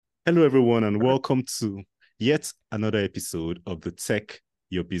Hello, everyone, and welcome to yet another episode of the Tech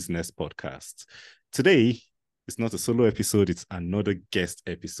Your Business podcast. Today, it's not a solo episode, it's another guest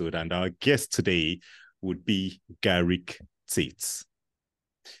episode. And our guest today would be Garik Tate.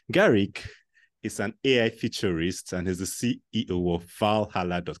 Garik is an AI futurist and is the CEO of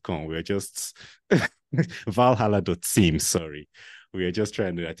Valhalla.com. We're just Valhalla.team, sorry. We are just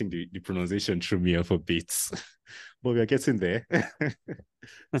trying to, I think the pronunciation threw me off a bit, but we are getting there.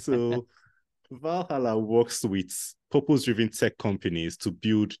 So Valhalla works with purpose-driven tech companies to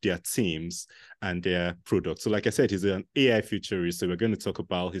build their teams and their products. So like I said, he's an AI futurist. So we're going to talk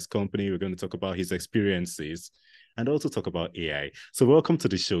about his company. We're going to talk about his experiences and also talk about AI. So welcome to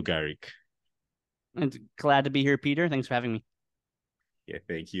the show, Garik. And glad to be here, Peter. Thanks for having me. Yeah,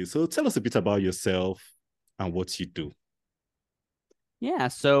 thank you. So tell us a bit about yourself and what you do. Yeah,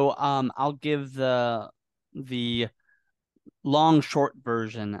 so I'll give the long short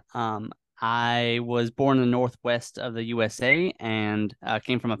version. I was born in the northwest of the USA and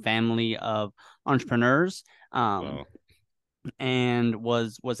came from a family of entrepreneurs. Um, Wow. and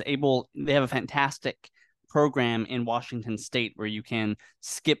was able. They have a fantastic program in Washington State where you can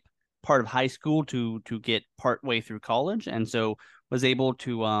skip part of high school to get part way through college, and so was able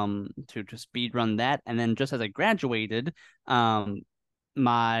to speed run that. And then just as I graduated,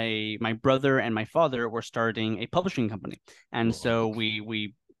 my brother and my father were starting a publishing company, and Wow. so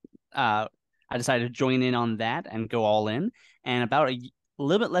we uh I decided to join in on that and go all in. And about a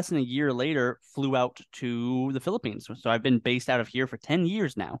little bit less than a year later, flew out to the Philippines. So I've been based out of here for 10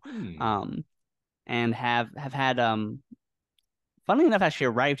 years now, Hmm. um, and have had funnily enough, actually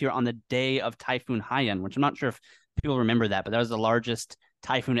arrived here on the day of Typhoon Haiyan, which I'm not sure if people remember that, but that was the largest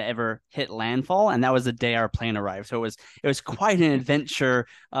typhoon to ever hit landfall, and that was the day our plane arrived. So it was quite an adventure,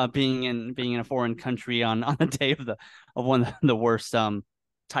 being in a foreign country on the day of one of the worst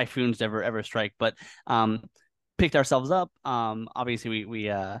typhoons to ever strike. But picked ourselves up. Obviously we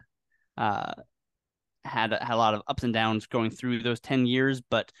uh had a lot of ups and downs going through those 10 years,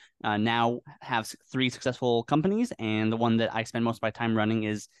 but now have three successful companies. And the one that I spend most of my time running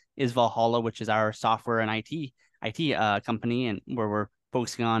is Valhalla, which is our software and IT company, and where we're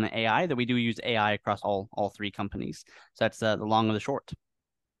focusing on AI. That we do use AI across all three companies. So that's the long of the short.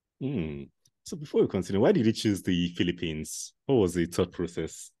 Hmm. So before we continue, why did you choose the Philippines? What was the thought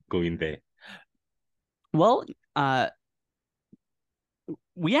process going there? Well, uh,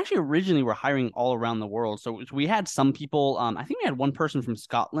 we actually originally were hiring all around the world. So we had some people. I think we had one person from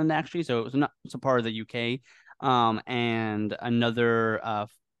Scotland actually. So it was not so part of the UK. And another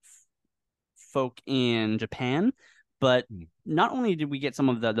folk in Japan. But Hmm. not only did we get some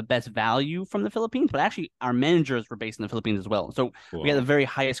of the best value from the Philippines, but actually our managers were based in the Philippines as well. So we had the Wow. very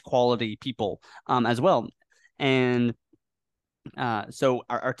highest quality people as well. And so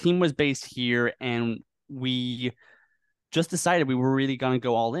our team was based here, and we just decided we were really going to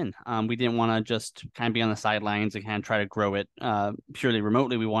go all in. We didn't want to just kind of be on the sidelines and kind of try to grow it purely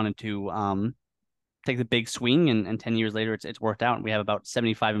remotely. We wanted to take the big swing, and 10 years later, it's worked out. We have about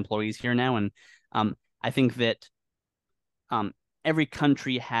 75 employees here now, and um, I think that um, every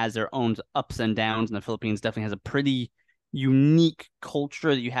country has their own ups and downs, and the Philippines definitely has a pretty unique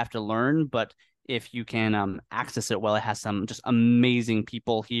culture that you have to learn. But if you can access it well, it has some just amazing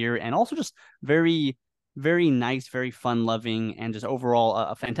people here, and also just very, very nice, very fun loving, and just overall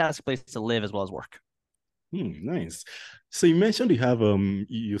a fantastic place to live as well as work. Nice. So you mentioned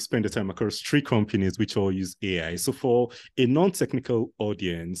you spend the time across three companies which all use AI. So for a non-technical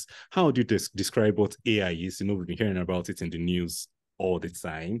audience, how would you describe what AI is? We've been hearing about it in the news all the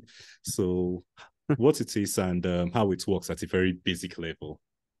time. So what it is and how it works at a very basic level.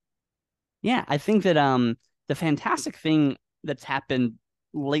 Yeah, I think that the fantastic thing that's happened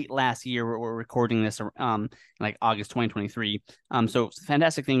late last year, we're recording this like August 2023. So the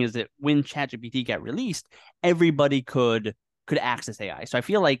fantastic thing is that when ChatGPT got released, everybody could access AI. So I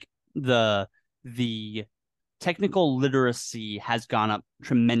feel like the technical literacy has gone up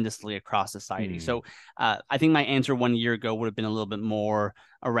tremendously across society. Hmm. So I think my answer 1 year ago would have been a little bit more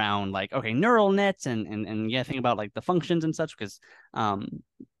around like, okay, neural nets and yeah, think about like the functions and such, because um,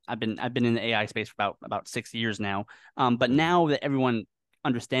 I've been in the AI space for about 6 years now. But Oh. now that everyone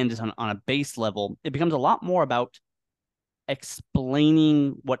understands this on a base level, it becomes a lot more about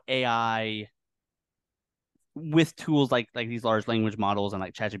explaining what AI with tools like these large language models and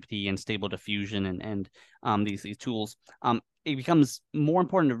like ChatGPT and Stable Diffusion and these tools. It becomes more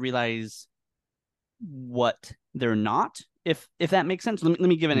important to realize what they're not, if that makes sense. Let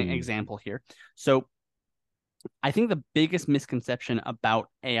me give an Hmm. example here. So I think the biggest misconception about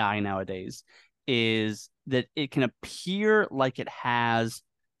AI nowadays is that it can appear like it has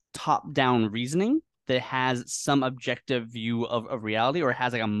top-down reasoning that has some objective view of reality, or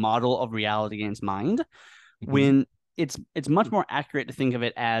has like a model of reality in its mind, Mm-hmm. when it's much more accurate to think of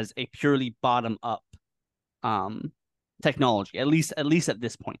it as a purely bottom-up um, technology, at least at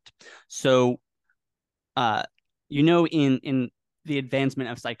this point. So, uh, in the advancement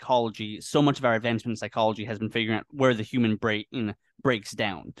of psychology, so much of our advancement in psychology has been figuring out where the human brain breaks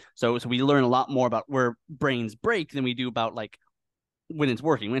down. So we learn a lot more about where brains break than we do about like when it's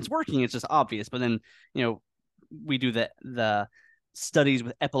working. When it's working, it's just obvious. But then, we do the studies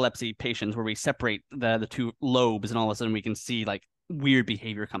with epilepsy patients where we separate the two lobes, and all of a sudden we can see like weird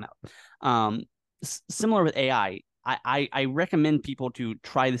behavior come out. Similar with AI, I recommend people to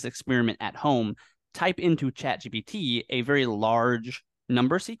try this experiment at home. Type into ChatGPT a very large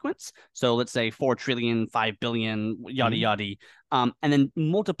number sequence. So let's say 4 trillion, 5 billion, yada, Mm-hmm. yada. And then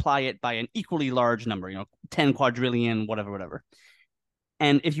multiply it by an equally large number, 10 quadrillion, whatever.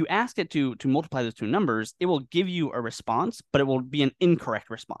 And if you ask it to multiply those two numbers, it will give you a response, but it will be an incorrect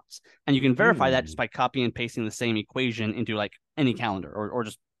response. And you can verify that just by copying and pasting the same equation into like any calendar, or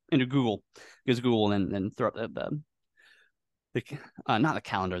just into Google. Use Google and then throw up not the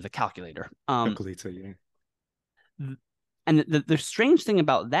calendar, the calculator. Calculator, yeah. And the strange thing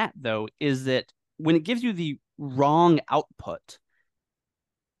about that, though, is that when it gives you the wrong output,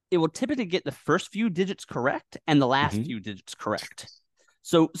 it will typically get the first few digits correct and the last Mm-hmm. few digits correct.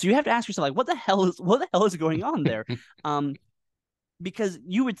 So you have to ask yourself, like, what the hell is going on there? Because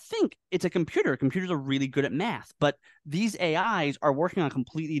you would think it's a computer. Computers are really good at math, but these AIs are working on a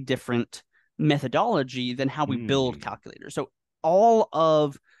completely different methodology than how we build Mm. calculators. So all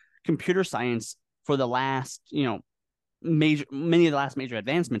of computer science for the last, many of the last major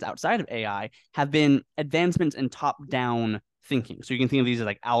advancements outside of AI have been advancements in top-down thinking. So you can think of these as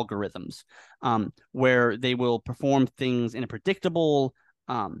like algorithms, where they will perform things in a predictable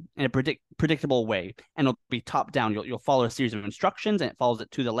way, and it'll be top down. You'll follow a series of instructions, and it follows it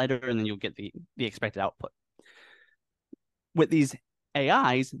to the letter, and then you'll get the expected output. With these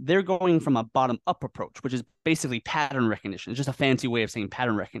AIs, they're going from a bottom up approach, which is basically pattern recognition. It's just a fancy way of saying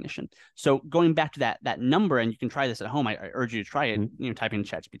pattern recognition. So going back to that number, and you can try this at home. I urge you to try it. Type in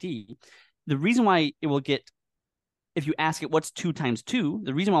ChatGPT. The reason why it will get, if you ask it what's 2 times 2,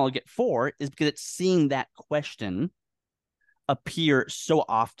 the reason why it'll get 4 is because it's seeing that question appear so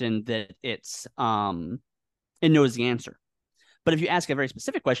often that it knows the answer. But if you ask a very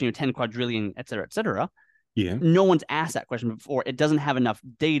specific question, 10 quadrillion, et cetera, Yeah. no one's asked that question before. It doesn't have enough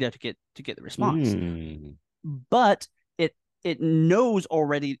data to get the response. Mm. But it knows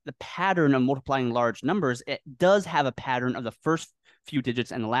already the pattern of multiplying large numbers. It does have a pattern of the first few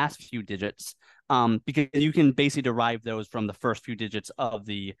digits and the last few digits, because you can basically derive those from the first few digits of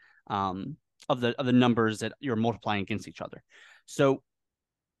the numbers that you're multiplying against each other. So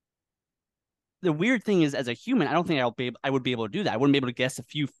the weird thing is, as a human, I don't think I would be able to do that. I wouldn't be able to guess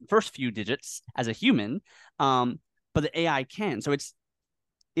first few digits as a human, but the AI can. So it's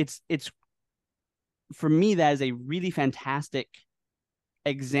for me, that is a really fantastic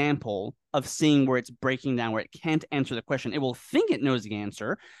example of seeing where it's breaking down, where it can't answer the question. It will think it knows the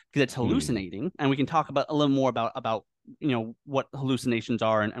answer because it's hallucinating, and we can talk about a little more about what hallucinations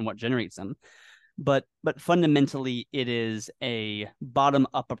are and what generates them. But fundamentally, it is a bottom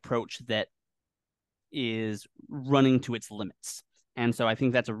up approach that is running to its limits. And so I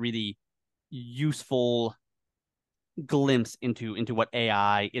think that's a really useful glimpse into what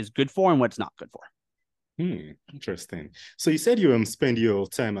AI is good for and what it's not good for. Interesting. So you said you spend your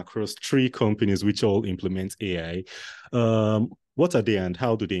time across 3 companies which all implement AI. What are they, and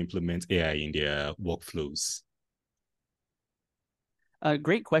how do they implement AI in their workflows?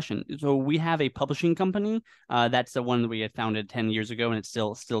 Great question. So we have a publishing company. That's the one that we had founded 10 years ago, and it's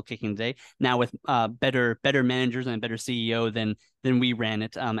still kicking today. Now with better managers and a better CEO than we ran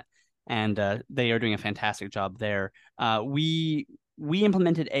it. And they are doing a fantastic job there. We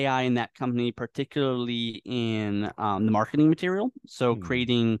implemented AI in that company, particularly in the marketing material. So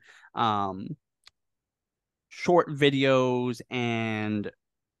creating short videos and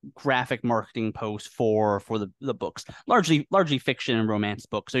graphic marketing posts for the books, largely fiction and romance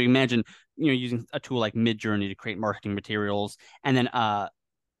books. So you imagine using a tool like Midjourney to create marketing materials, and then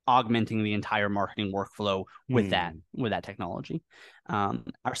augmenting the entire marketing workflow with that technology.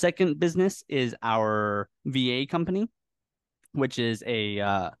 Our second business is our VA company, which is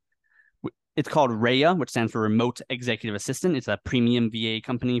it's called Rhea, which stands for Remote Executive Assistant. It's a premium VA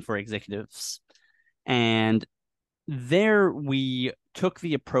company for executives. And there we took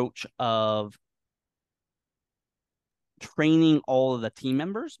the approach of training all of the team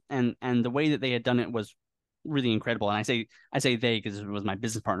members, and the way that they had done it was really incredible. And I say they because it was my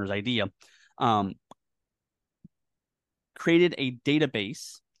business partner's idea. Um, created a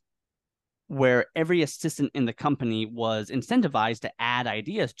database where every assistant in the company was incentivized to add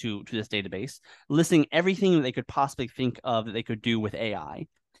ideas to this database, listing everything that they could possibly think of that they could do with AI.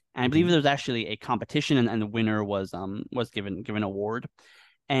 And I believe there was actually a competition, and the winner was given an award.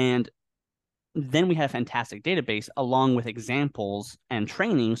 And then we had a fantastic database along with examples and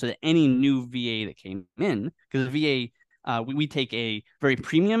training, so that any new VA that came in, because the VA, we take a very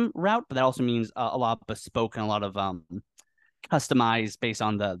premium route, but that also means a lot of bespoke and a lot of customized based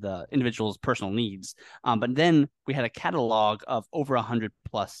on the individual's personal needs. But then we had a catalog of over 100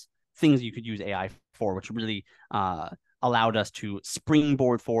 plus things you could use AI for, which really allowed us to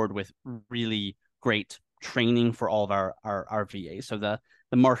springboard forward with really great training for all of our VAs. So the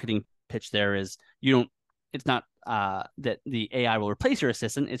marketing pitch there is it's not that the AI will replace your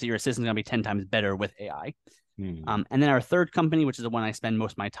assistant, it's that your assistant is going to be 10 times better with AI. And then our third company, which is the one I spend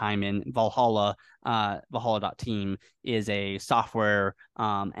most of my time in, Valhalla, Valhalla.team, is a software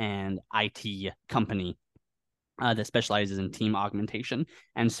and IT company that specializes in team augmentation.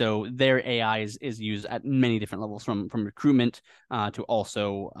 And so their AI is used at many different levels, from recruitment to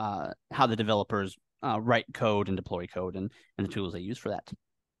also how the developers write code and deploy code, and the tools they use for that.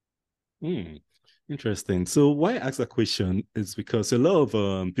 Interesting. So why I ask that question is because a lot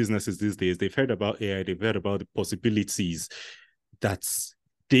of businesses these days, they've heard about AI, they've heard about the possibilities that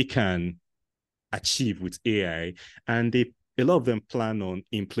they can achieve with AI, and a lot of them plan on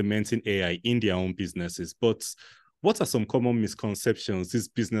implementing AI in their own businesses. But what are some common misconceptions these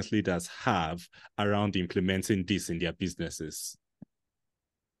business leaders have around implementing this in their businesses?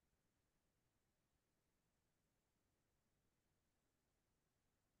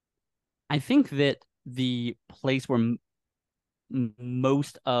 I think that the place where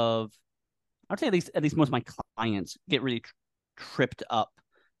most of, I would say at least most of my clients get really tripped up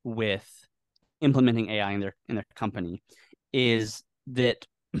with implementing AI in their company is that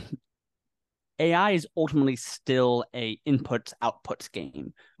AI is ultimately still a inputs outputs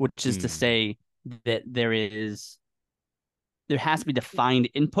game, which is to say that there has to be defined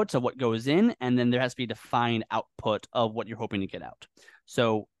inputs of what goes in, and then there has to be defined output of what you're hoping to get out.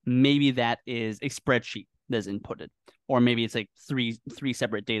 So maybe that is a spreadsheet that's inputted, or maybe it's like three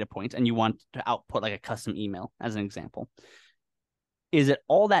separate data points, and you want to output like a custom email as an example. Is it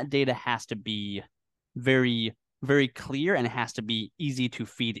all that data has to be very, very clear, and it has to be easy to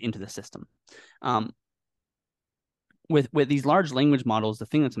feed into the system. With these large language models, the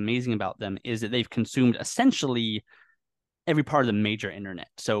thing that's amazing about them is that they've consumed essentially every part of the major internet.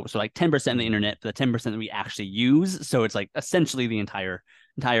 So like 10% of the internet, the 10% that we actually use. So it's like essentially the entire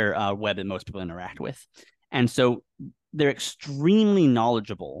web that most people interact with. And so they're extremely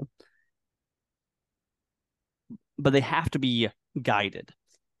knowledgeable, but they have to be guided.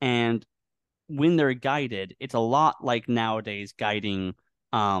 And when they're guided, it's a lot like nowadays guiding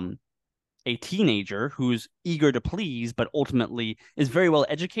a teenager who's eager to please, but ultimately is very well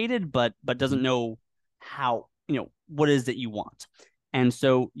educated, but doesn't know how, what is that you want. And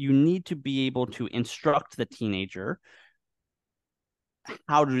so you need to be able to instruct the teenager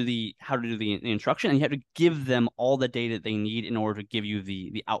how to do the instruction, and you have to give them all the data they need in order to give you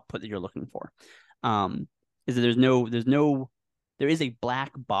the output that you're looking for. Is that there is a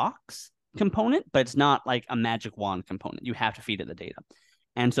black box component, but it's not like a magic wand component. You have to feed it the data.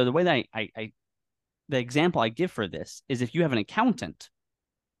 And so the way that the example I give for this is, if you have an accountant,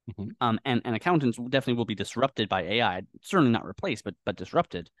 and accountants definitely will be disrupted by AI, certainly not replaced, but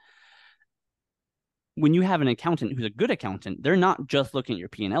disrupted. When you have an accountant who's a good accountant, they're not just looking at your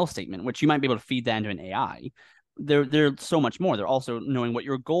P&L statement, which you might be able to feed that into an AI. They're so much more. They're also knowing what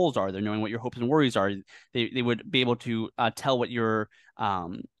your goals are. They're knowing what your hopes and worries are. They would be able to tell what your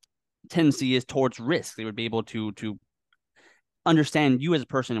tendency is towards risk. They would be able to understand you as a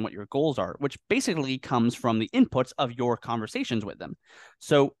person and what your goals are, which basically comes from the inputs of your conversations with them.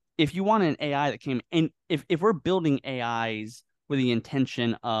 So if you want an AI that came in, if we're building AIs with the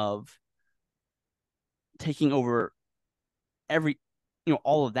intention of taking over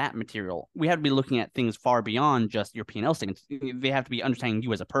all of that material, we have to be looking at things far beyond just your P&L statements. They have to be understanding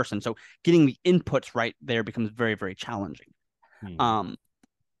you as a person. So getting the inputs right there becomes very, very challenging.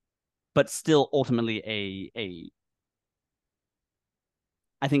 But still ultimately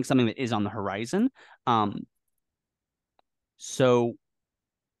I think something that is on the horizon. So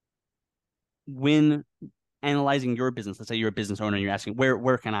when analyzing your business, let's say you're a business owner and you're asking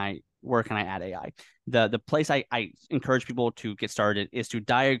where can I where can I add AI? The place I encourage people to get started is to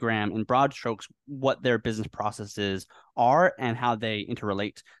diagram in broad strokes what their business processes are and how they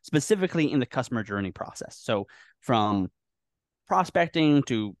interrelate, specifically in the customer journey process. So from prospecting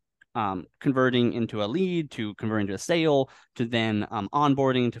to converting into a lead, to converting to a sale, to then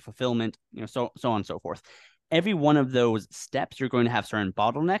onboarding, to fulfillment, so on and so forth. Every one of those steps, you're going to have certain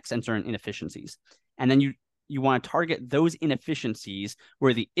bottlenecks and certain inefficiencies. And then you want to target those inefficiencies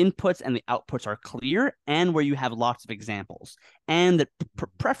where the inputs and the outputs are clear and where you have lots of examples, and that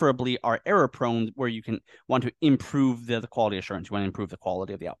preferably are error prone, where you can want to improve the quality assurance. You want to improve the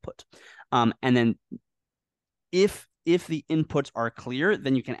quality of the output. And then if the inputs are clear,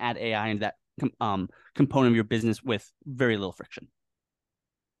 then you can add AI into that component of your business with very little friction.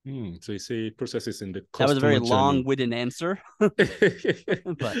 So you say processes in the customer That was a very journey. long-winded answer, but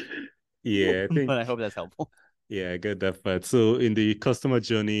yeah, I think. But I hope that's helpful. Yeah, I get that part. So in the customer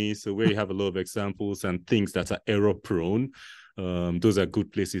journey, so where you have a lot of examples and things that are error prone, those are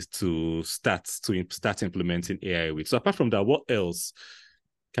good places to start implementing AI with. So apart from that, what else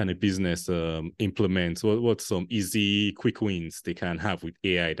can a business implement? What's some easy, quick wins they can have with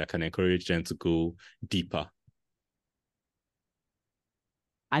AI that can encourage them to go deeper?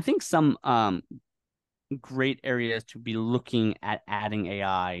 I think some great areas to be looking at adding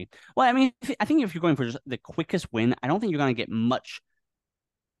AI. Well, I mean, I think if you're going for just the quickest win, I don't think you're going to get much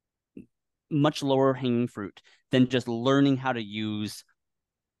lower hanging fruit than just learning how to use.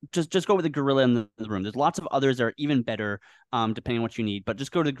 Just go with the gorilla in the room. There's lots of others that are even better, depending on what you need. But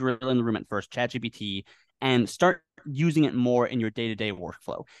just go to the gorilla in the room at first, ChatGPT, and start using it more in your day-to-day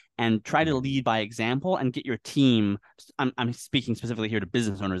workflow. And try to lead by example and get your team. I'm speaking specifically here to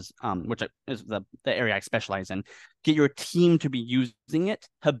business owners, which is the area I specialize in. Get your team to be using it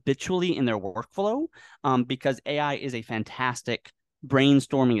habitually in their workflow, because AI is a fantastic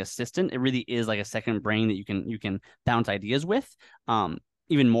brainstorming assistant. It really is like a second brain that you can bounce ideas with.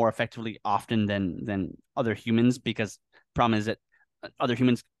 Even more effectively often than other humans, because the problem is that other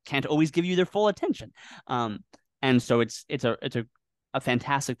humans can't always give you their full attention. And so it's a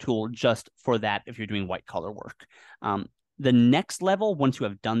fantastic tool just for that if you're doing white collar work. The next level, once you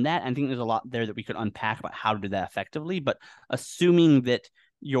have done that, I think there's a lot there that we could unpack about how to do that effectively. But assuming that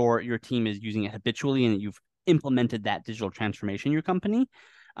your team is using it habitually and that you've implemented that digital transformation in your company,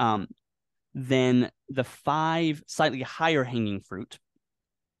 then the 5 slightly higher hanging fruit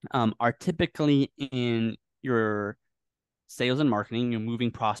are typically in your sales and marketing. You're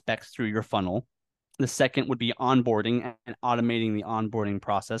moving prospects through your funnel. The second would be onboarding and automating the onboarding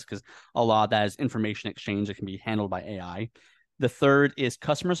process, because a lot of that is information exchange that can be handled by AI. The third is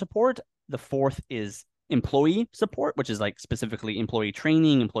customer support. The fourth is employee support, which is like specifically employee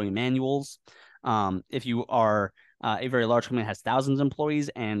training, employee manuals. If you are a very large company that has thousands of employees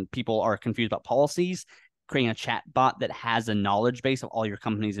and people are confused about policies, creating a chat bot that has a knowledge base of all your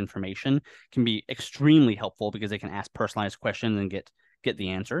company's information can be extremely helpful, because they can ask personalized questions and get the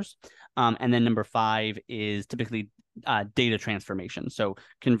answers. And then number 5 is typically data transformation. So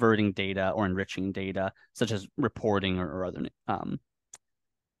converting data or enriching data, such as reporting or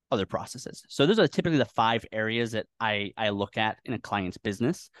other processes. So those are typically the 5 areas that I look at in a client's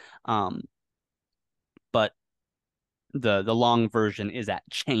business. But the long version is that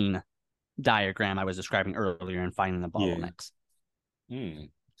chain diagram I was describing earlier and finding the bottlenecks.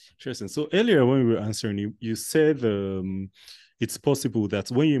 Interesting. So earlier when we were answering, you said it's possible that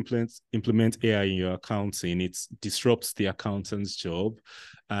when you implement AI in your accounting, it disrupts the accountant's job.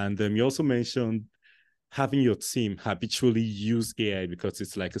 And you also mentioned having your team habitually use AI because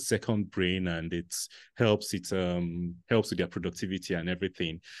it's like a second brain and it helps with their productivity and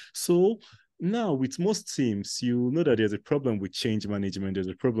everything. So now, with most teams, you know that there's a problem with change management. There's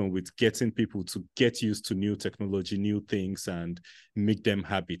a problem with getting people to get used to new technology, new things, and make them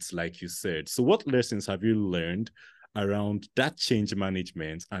habits, like you said. So what lessons have you learned around that change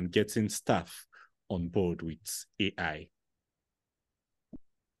management and getting staff on board with AI?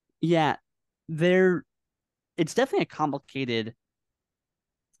 Yeah, it's definitely a complicated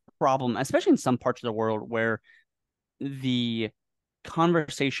problem, especially in some parts of the world where the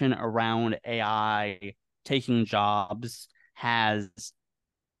conversation around AI taking jobs has,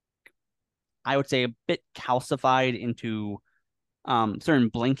 I would say, a bit calcified into certain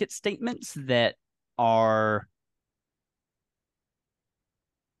blanket statements that are,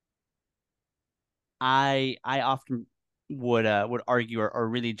 I often would argue are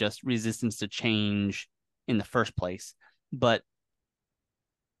really just resistance to change in the first place. But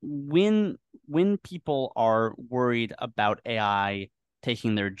when people are worried about AI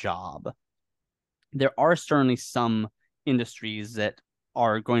taking their job, there are certainly some industries that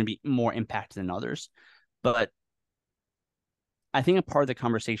are going to be more impacted than others. But I think a part of the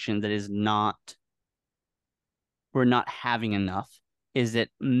conversation that is not we're not having enough is that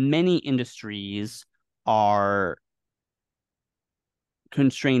many industries are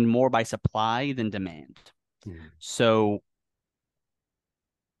constrained more by supply than demand. So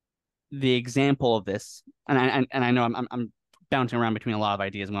the example of this, and I know I'm bouncing around between a lot of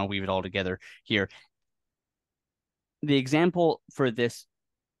ideas, and I'll weave it all together here. The example for this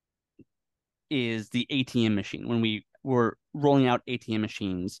is the ATM machine. When we were rolling out ATM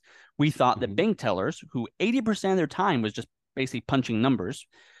machines, we thought that bank tellers, who 80% of their time was just basically punching numbers,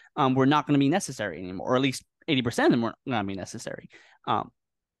 were not going to be necessary anymore, or at least 80% of them weren't going to be necessary.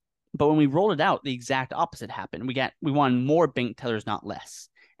 But when we rolled it out, the exact opposite happened. We wanted more bank tellers, not less.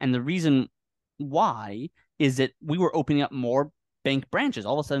 And the reason why is that we were opening up more bank branches.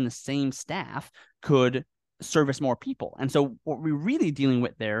 All of a sudden, the same staff could service more people. And so what we're really dealing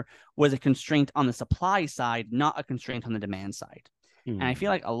with there was a constraint on the supply side, not a constraint on the demand side. And I feel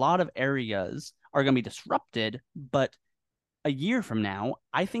like a lot of areas are going to be disrupted, but a year from now,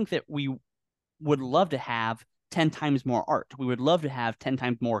 I think that we would love to have 10 times more art. We would love to have 10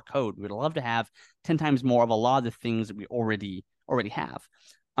 times more code. We would love to have 10 times more of a lot of the things that we already have.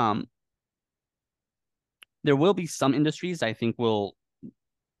 There will be some industries I think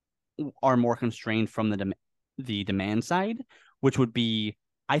are more constrained from the demand side, which would be,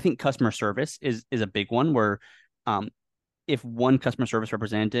 I think customer service is a big one where if one customer service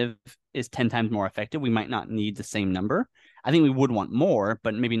representative is 10 times more effective, we might not need the same number. I think we would want more,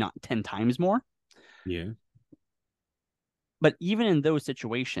 but maybe not 10 times more. Yeah. But even in those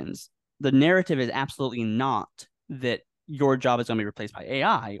situations, the narrative is absolutely not that your job is going to be replaced by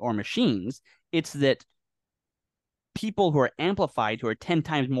AI or machines. It's that people who are amplified, who are 10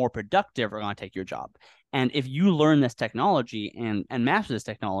 times more productive, are going to take your job. And if you learn this technology and master this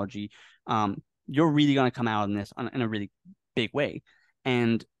technology, you're really going to come out in this in a really big way.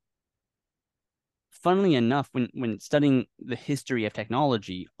 And funnily enough, when studying the history of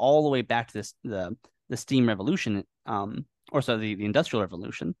technology all the way back to the steam revolution, or so the industrial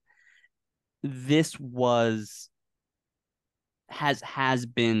revolution, this has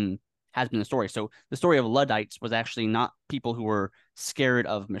been the story. So the story of Luddites was actually not people who were scared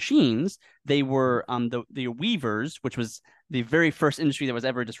of machines. They were the weavers, which was the very first industry that was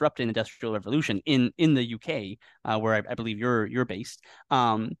ever disrupted in the industrial revolution in the UK, where I believe you're based.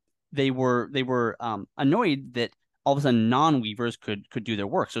 They were annoyed that all of a sudden non-weavers could do their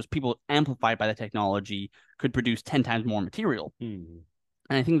work. So people amplified by the technology could produce 10 times more material. And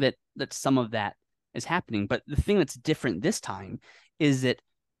I think that some of that is happening. But the thing that's different this time is that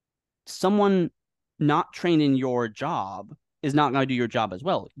someone not trained in your job is not going to do your job as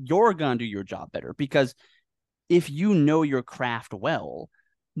well. You're going to do your job better, because if you know your craft well,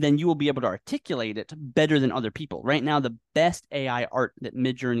 then you will be able to articulate it better than other people. Right now, the best AI art that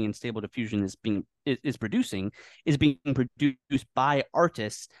Midjourney and Stable Diffusion is producing is being produced by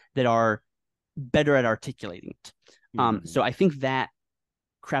artists that are better at articulating it. So I think that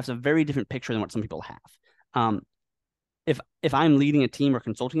crafts a very different picture than what some people have. If I'm leading a team or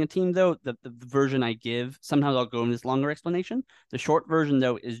consulting a team, though, the version I give, sometimes I'll go in this longer explanation. The short version,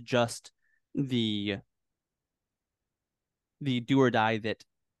 though, is just the do or die that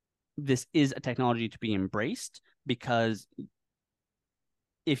this is a technology to be embraced, because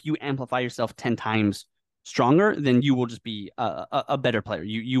if you amplify yourself 10 times stronger, then you will just be a better player.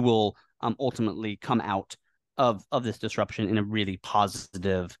 You will ultimately come out of this disruption in a really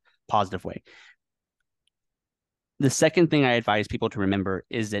positive way. The second thing I advise people to remember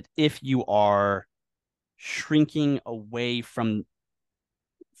is that if you are shrinking away from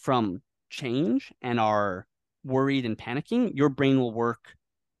change and are worried and panicking, your brain will work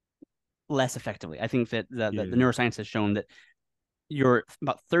less effectively. I think that the neuroscience has shown that you're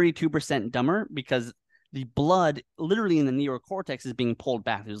about 32% dumber because the blood literally in the neocortex is being pulled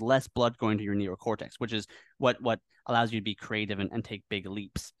back. There's less blood going to your neocortex, which is what allows you to be creative and take big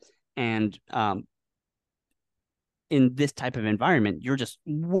leaps. And in this type of environment, you're just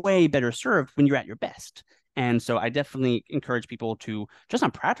way better served when you're at your best. And so I definitely encourage people to, just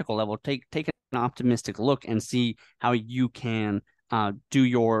on practical level, take an optimistic look and see how you can do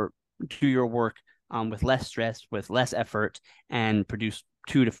your work with less stress, with less effort, and produce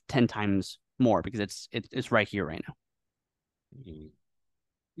 2 to 10 times more, because it's right here, right now.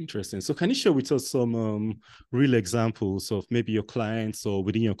 Interesting. So can you share with us some real examples of maybe your clients or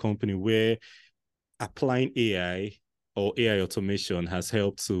within your company where applying AI or AI automation has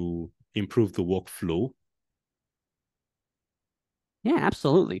helped to improve the workflow? Yeah,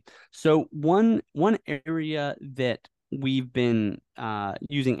 absolutely. So one area that we've been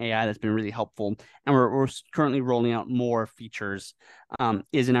using AI that's been really helpful, and we're currently rolling out more features,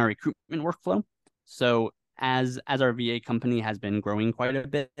 is in our recruitment workflow. So as our VA company has been growing quite a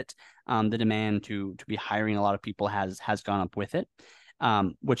bit, the demand to be hiring a lot of people has gone up with it,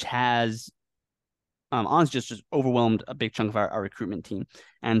 which has honestly just overwhelmed a big chunk of our recruitment team.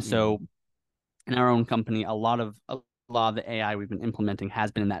 And so in our own company, a lot of the AI we've been implementing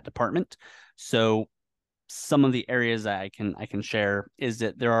has been in that department. So some of the areas that I can share is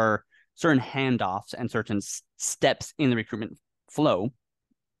that there are certain handoffs and certain steps in the recruitment flow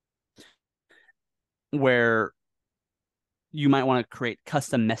where you might want to create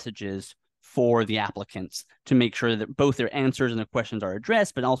custom messages for the applicants to make sure that both their answers and their questions are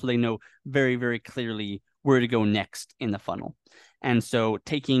addressed, but also they know very, very clearly where to go next in the funnel. And so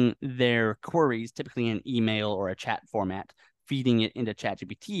taking their queries, typically in email or a chat format, feeding it into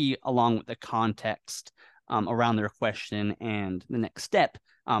ChatGPT along with the context around their question and the next step,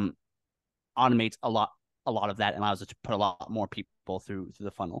 automates a lot of that and allows us to put a lot more people through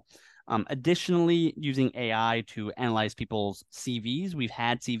the funnel. Additionally, using AI to analyze people's CVs. We've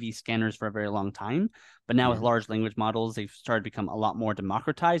had CV scanners for a very long time, but now with large language models, they've started to become a lot more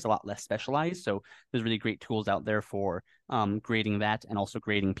democratized, a lot less specialized. So there's really great tools out there for grading that, and also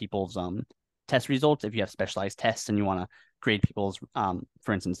grading people's test results. If you have specialized tests and you want to grade people's,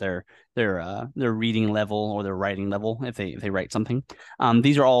 for instance, their reading level or their writing level, if they write something.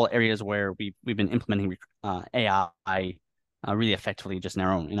 These are all areas where we've been implementing AI really effectively just in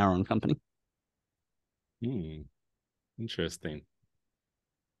our own company. Interesting.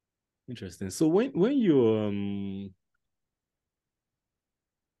 So when you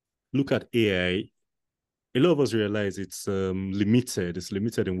look at AI, a lot of us realize it's limited. It's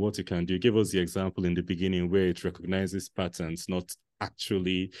limited in what it can do. You gave us the example in the beginning where it recognizes patterns, not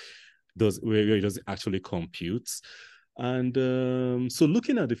actually where it doesn't actually compute. And so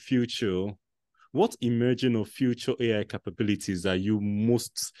looking at the future, what emerging or future AI capabilities are you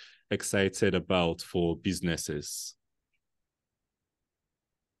most excited about for businesses?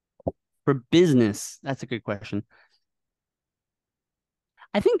 For business, that's a good question.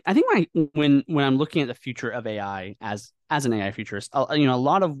 I think when I'm looking at the future of AI as an AI futurist, a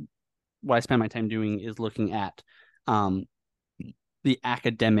lot of what I spend my time doing is looking at the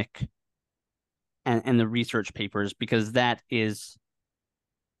academic and the research papers, because that is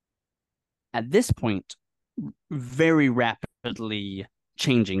at this point very rapidly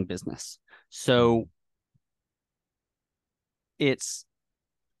changing business. So it's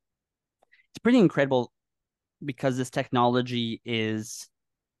pretty incredible, because this technology is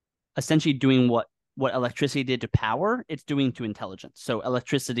essentially doing what electricity did to power, it's doing to intelligence. So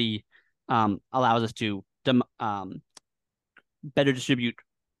electricity allows us to better distribute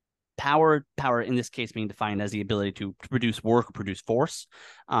power in this case being defined as the ability to produce work or produce force.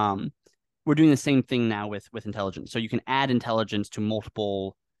 We're doing the same thing now with intelligence. So you can add intelligence to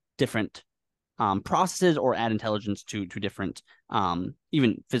multiple different processes, or add intelligence to different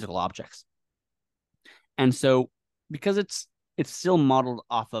even physical objects. And so because it's still modeled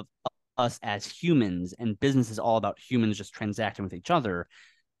off of us as humans, and business is all about humans just transacting with each other,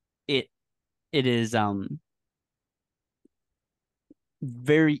 it is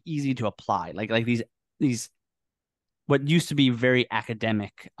very easy to apply. Like these what used to be very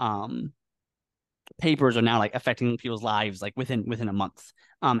academic papers are now like affecting people's lives like within a month,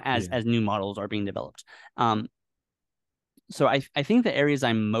 as new models are being developed. So I think the areas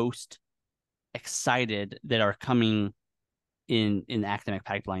I'm most excited that are coming in the academic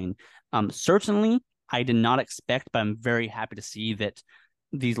pipeline, certainly I did not expect, but I'm very happy to see that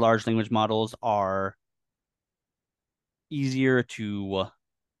these large language models are easier to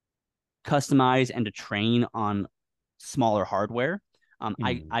customize and to train on smaller hardware.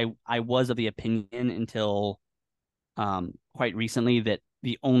 I was of the opinion until quite recently that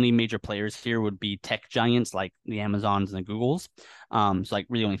the only major players here would be tech giants like the Amazons and the Googles. So like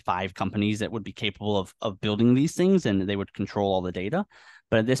really only 5 companies that would be capable of building these things, and they would control all the data.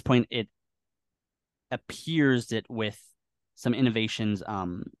 But at this point, it appears that with some innovations,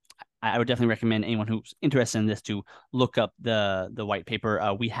 I would definitely recommend anyone who's interested in this to look up the white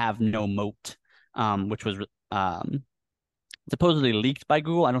paper. We Have No Moat, which was supposedly leaked by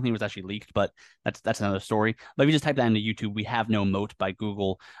Google. I don't think it was actually leaked, but that's another story. But if you just type that into YouTube, We Have No Moat by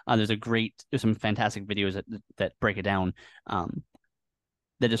Google, there's some fantastic videos that break it down,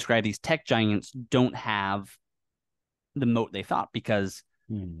 that describe these tech giants don't have the moat they thought, because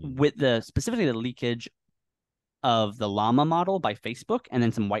with specifically the leakage of the Llama model by Facebook, and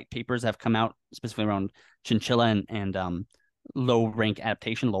then some white papers have come out specifically around chinchilla and low rank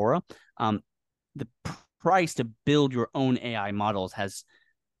adaptation, LoRa. The price to build your own AI models has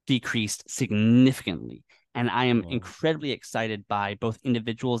decreased significantly. And I am incredibly excited by both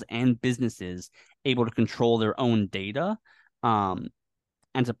individuals and businesses able to control their own data,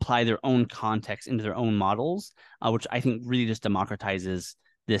 and to apply their own context into their own models, which I think really just democratizes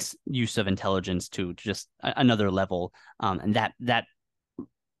this use of intelligence to just another level. And that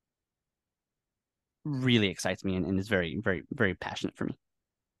really excites me and is very, very, very passionate for me.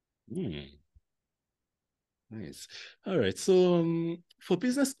 Nice. All right. So for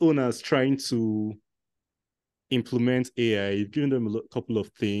business owners trying to implement AI, you've given them a couple of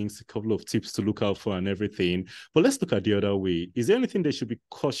things, a couple of tips to look out for and everything. But let's look at the other way. Is there anything they should be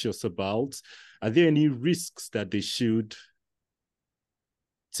cautious about? Are there any risks that they should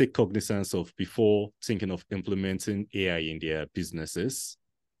take cognizance of before thinking of implementing AI in their businesses?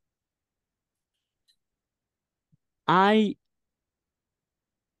 I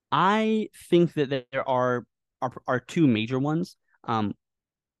think that there are two major ones. One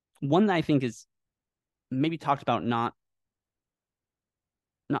that I think is maybe talked about not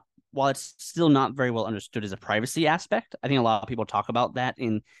while it's still not very well understood as a privacy aspect. I think a lot of people talk about that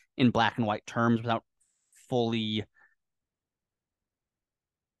in black and white terms without fully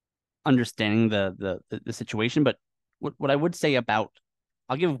understanding the situation. But what I would say about,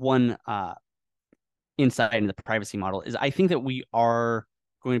 I'll give one insight into the privacy model, is I think that we are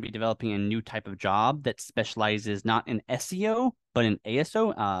going to be developing a new type of job that specializes not in SEO but in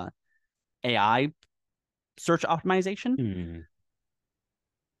ASO, AI search optimization.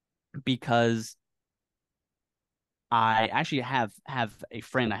 Because I actually have a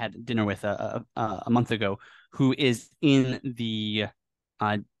friend I had dinner with a month ago who is in the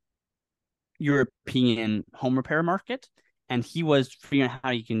European home repair market, and he was figuring out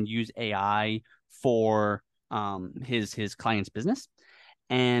how he can use AI for his client's business.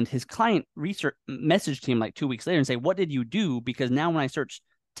 And his client messaged him like 2 weeks later and say, "What did you do? Because now when I search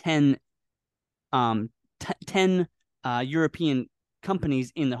 10 European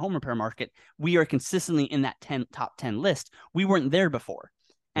companies in the home repair market, we are consistently in that top 10 list. We weren't there before."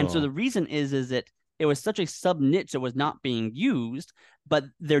 And so the reason is that it was such a sub niche that was not being used, but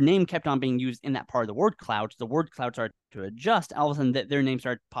their name kept on being used in that part of the word cloud. The word cloud started to adjust. All of a sudden, their name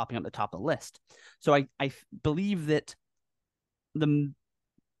started popping up at the top of the list. So I believe that the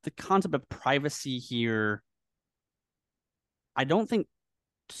concept of privacy here, I don't think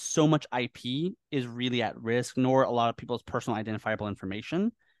so much IP is really at risk, nor a lot of people's personal identifiable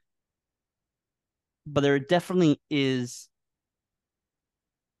information. But there definitely is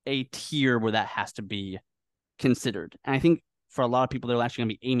a tier where that has to be considered. And I think for a lot of people, they're actually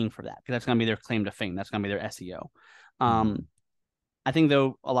going to be aiming for that because that's going to be their claim to fame. That's going to be their SEO. I think,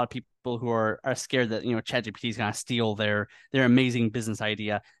 though, a lot of people who are scared that, ChatGPT is going to steal their amazing business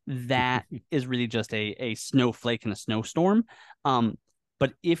idea, that is really just a snowflake in a snowstorm.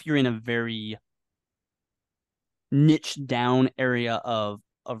 But if you're in a very niche down area of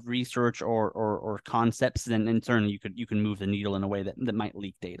research or concepts, then certainly you can move the needle in a way that might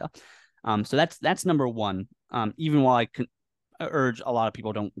leak data. So that's number one. Even while I can urge a lot of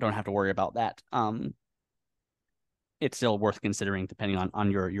people don't have to worry about that, it's still worth considering depending on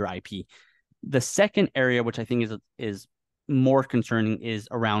your IP. The second area, which I think is more concerning, is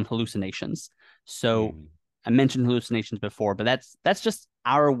around hallucinations. So I mentioned hallucinations before, but that's just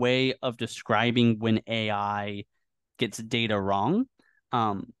our way of describing when AI gets data wrong.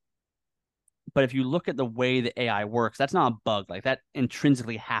 But if you look at the way the AI works, that's not a bug. Like, that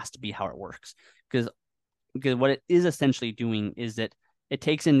intrinsically has to be how it works. Because what it is essentially doing is that it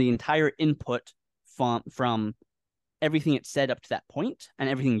takes in the entire input from everything it's said up to that point and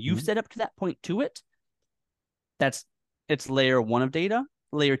everything you've said up to that point to it. It's layer one of data.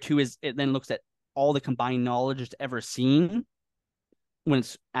 Layer two is it then looks at all the combined knowledge it's ever seen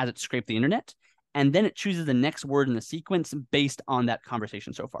as it scraped the internet. And then it chooses the next word in the sequence based on that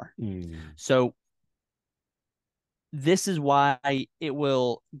conversation so far. So this is why it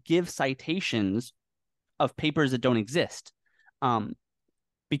will give citations of papers that don't exist,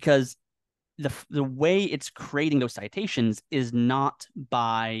 because the way it's creating those citations is not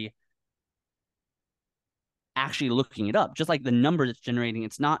by actually looking it up. Just like the number it's generating,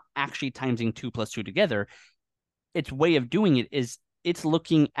 it's not actually timesing 2 + 2 together. Its way of doing it is it's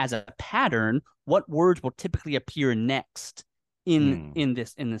looking as a pattern what words will typically appear next in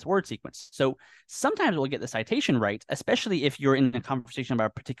this word sequence. So sometimes we'll get the citation right, especially if you're in a conversation about a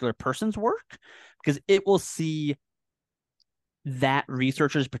particular person's work, because it will see that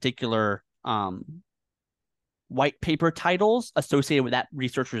researcher's particular white paper titles associated with that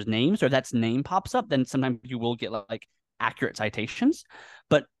researcher's name. So if that's name pops up, then sometimes you will get like accurate citations.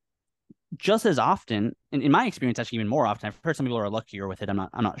 But just as often, in my experience, actually even more often. I've heard some people are luckier with it. I'm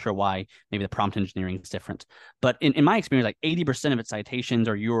not sure why. Maybe the prompt engineering is different. But in my experience, like 80% of its citations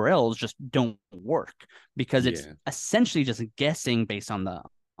or URLs just don't work because it's Yeah. essentially just guessing based on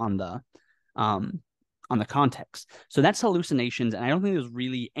the um on the context. So that's hallucinations, and I don't think there's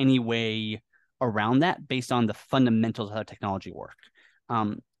really any way around that based on the fundamentals of how technology work.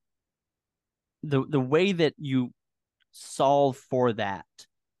 Um, the way that you solve for that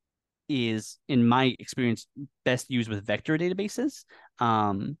is, in my experience, best used with vector databases,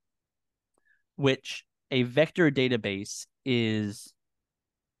 um, which a vector database is.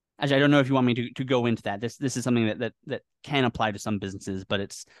 Actually, I don't know if you want me to go into that. This is something that can apply to some businesses, but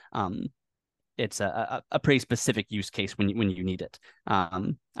it's a pretty specific use case when you need it. I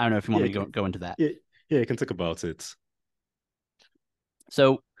don't know if you want Yeah, me to go into that. yeah, yeah, you can talk about it.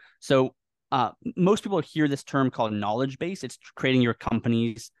 So so most people hear this term called knowledge base. It's creating your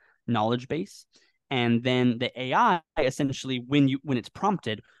company's knowledge base, and then the AI essentially, when it's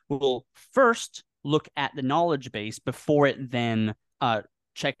prompted, will first look at the knowledge base before it then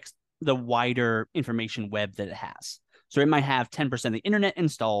checks the wider information web that it has. So it might have 10% of the internet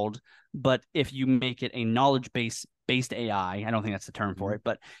installed, but if you make it a knowledge base based AI, I don't think that's the term for Mhm. it,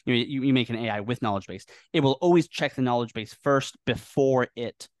 but you make an AI with knowledge base, it will always check the knowledge base first before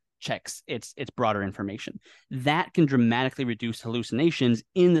it checks its broader information. That can dramatically reduce hallucinations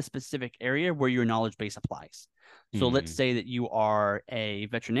in the specific area where your knowledge base applies. So let's Hmm. say that you are a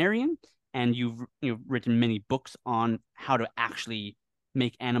veterinarian and you've written many books on how to actually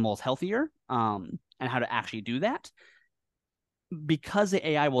make animals healthier, and how to actually do that. Because the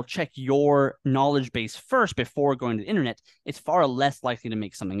AI will check your knowledge base first before going to the internet, it's far less likely to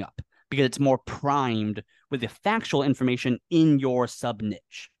make something up because it's more primed with the factual information in your sub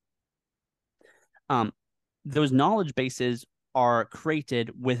niche. Um, those knowledge bases are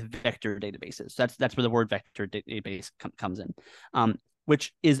created with vector databases. That's where the word vector database comes in,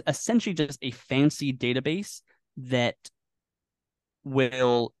 which is essentially just a fancy database that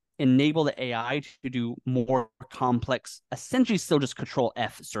will enable the AI to do more complex, essentially still just control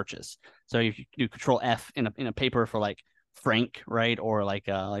F searches. So if you do control F in a paper for like Frank, right, or like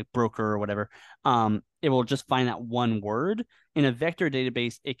broker or whatever, it will just find that one word. In a vector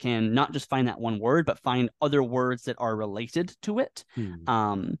database, it can not just find that one word, but find other words that are related to it, Hmm.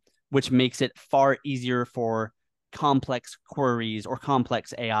 um, which makes it far easier for complex queries or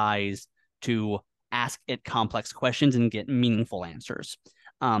complex AIs to ask it complex questions and get meaningful answers.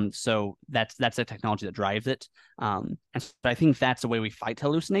 So that's the technology that drives it. And so I think that's the way we fight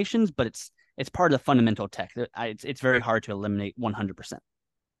hallucinations, but it's part of the fundamental tech. It's very hard to eliminate 100%.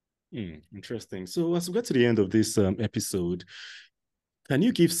 Interesting. So as we get to the end of this episode, can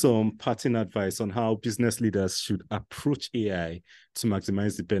you give some parting advice on how business leaders should approach AI to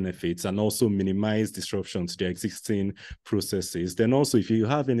maximize the benefits and also minimize disruption to their existing processes? Then also, if you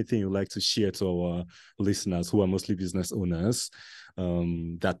have anything you'd like to share to our listeners who are mostly business owners,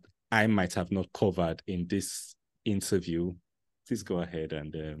 that I might have not covered in this interview, please go ahead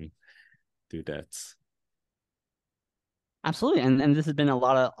and do that. Absolutely, and this has been a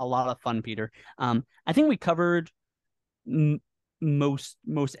lot of fun, Peter. I think we covered m- most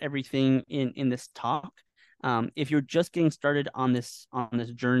everything in this talk. If you're just getting started on this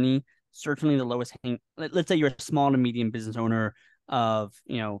journey, certainly the lowest hang. Let's say you're a small to medium business owner of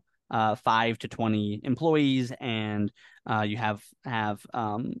 5 to 20 employees, and you have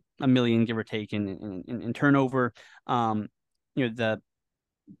a million, give or take, in turnover. Um,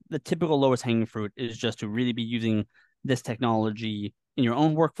 the typical lowest hanging fruit is just to really be using this technology in your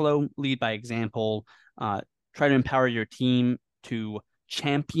own workflow, lead by example, try to empower your team to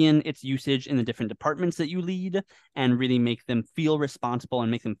champion its usage in the different departments that you lead and really make them feel responsible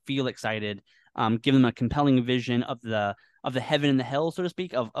and make them feel excited. Give them a compelling vision of the heaven and the hell, so to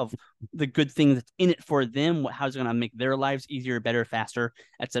speak, of the good things that's in it for them, how's it going to make their lives easier, better, faster,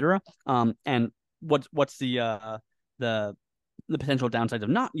 etc. And what's the the potential downsides of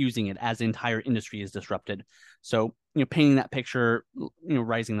not using it as the entire industry is disrupted. So, painting that picture,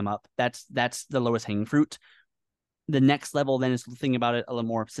 rising them up, that's the lowest hanging fruit. The next level then is thinking about it a little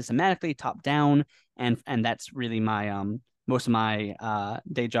more systematically, top down, and that's really my most of my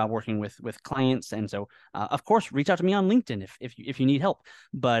day job working with clients. And so, of course, reach out to me on LinkedIn if you need help.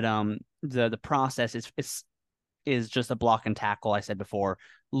 But the process is just a block and tackle. I said before,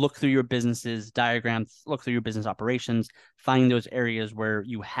 look through your business's diagrams, look through your business operations, find those areas where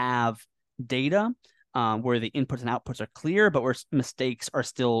you have data, where the inputs and outputs are clear, but where mistakes are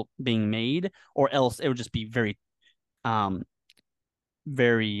still being made, or else it would just be um,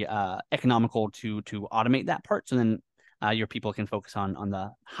 very economical to automate that part. So then your people can focus on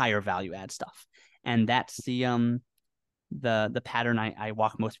the higher value add stuff. And that's the pattern I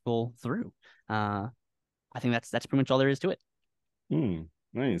walk most people through. I think that's pretty much all there is to it.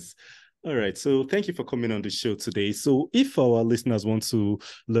 Nice. All right. So thank you for coming on the show today. So if our listeners want to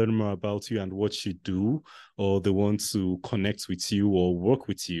learn more about you and what you do, or they want to connect with you or work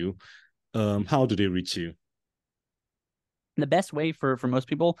with you, how do they reach you? The best way for most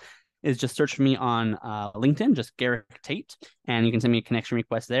people is just search for me on LinkedIn, just Garik Tate, and you can send me a connection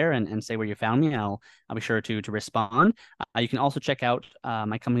request there and say where you found me. I'll be sure to respond. You can also check out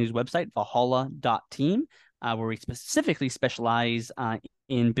my company's website, valhalla.team, where we specifically specialize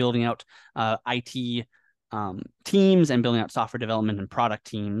in building out IT teams and building out software development and product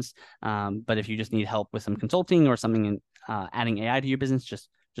teams. But if you just need help with some consulting or something in adding AI to your business, just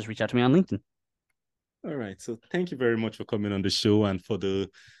reach out to me on LinkedIn. All right. So thank you very much for coming on the show. And for the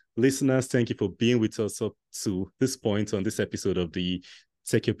listeners, thank you for being with us up to this point on this episode of the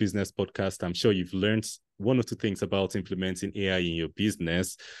Tech Your Business podcast. I'm sure you've learned one or two things about implementing AI in your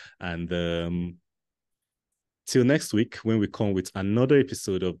business. And till next week, when we come with another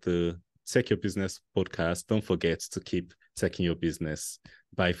episode of the Tech Your Business podcast, don't forget to keep teching your business.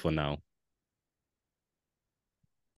 Bye for now.